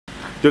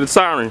Do the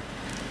siren.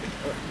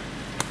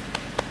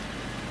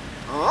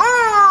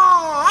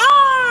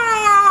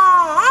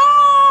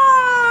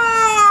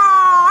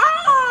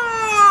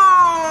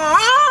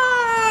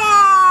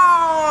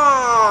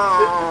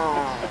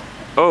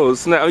 Oh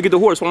snap! Let me get the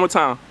horse one more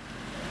time.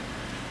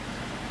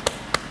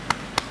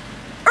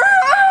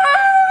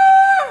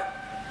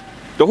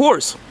 The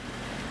horse.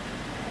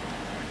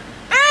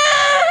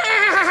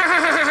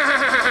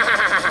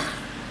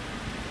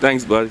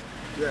 Thanks, buddy.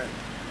 Yeah.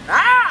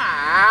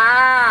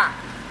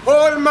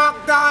 Old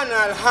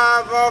MacDonald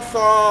have a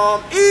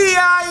farm,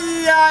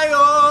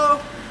 E-I-E-I-O.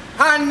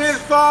 And his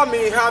farm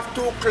he have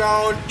two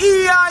clown,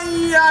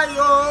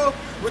 E-I-E-I-O.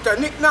 With a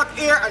knick-knack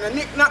here and a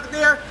knick-knack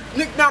there,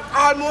 knick-knack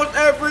almost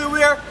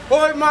everywhere.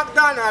 Old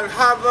MacDonald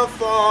have a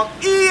farm,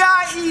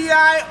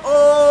 E-I-E-I-O.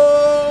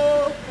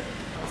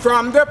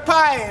 From the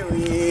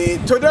prairie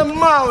to the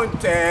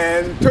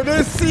mountain to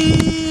the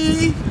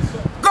sea,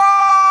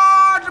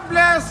 God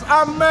bless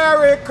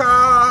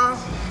America,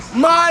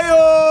 my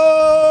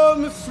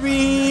home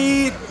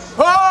sweet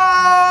home.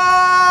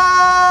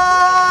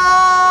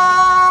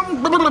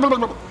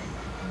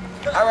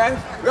 All right,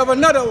 we have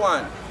another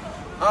one.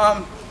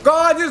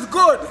 God is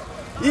good.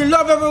 He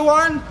loves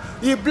everyone.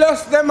 He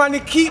bless them and he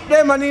keep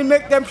them and he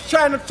make them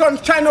shine, the sun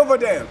shine over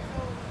them.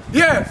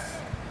 Yes,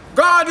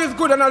 God is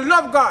good and I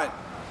love God.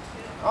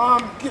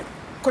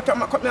 Cut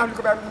me out,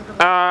 look back.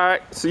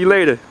 Alright, see you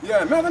later.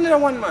 Yeah, me have another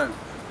one, man.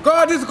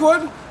 God is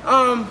good.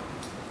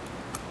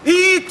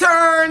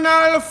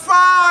 Eternal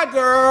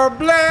Father,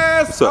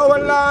 bless our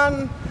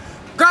land.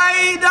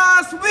 Guide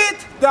us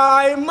with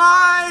thy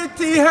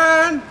mighty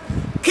hand.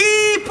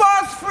 Keep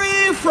us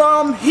free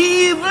from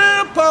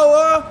evil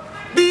power.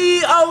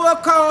 Be our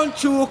count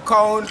through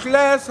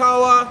countless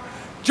hour.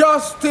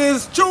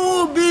 Justice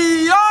to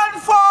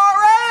beyond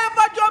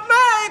forever.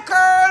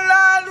 Jamaica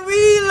land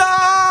we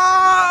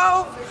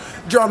love.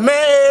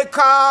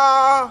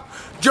 Jamaica,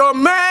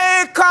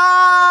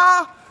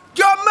 Jamaica,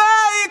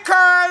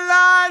 Jamaica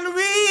land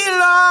we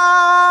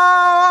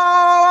love.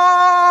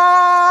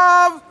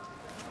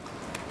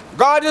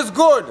 God is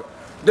good.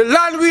 The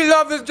land we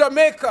love is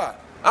Jamaica.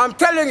 I'm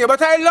telling you,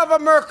 but I love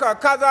America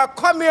because I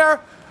come here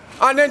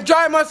and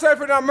enjoy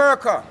myself in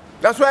America.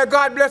 That's why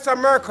God bless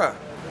America.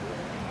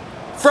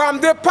 From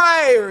the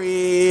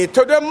prairie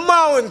to the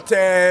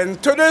mountain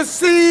to the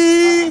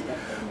sea,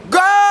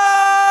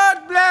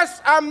 God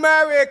bless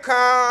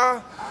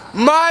America,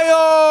 my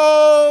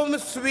home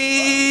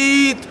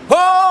sweet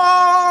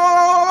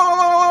home.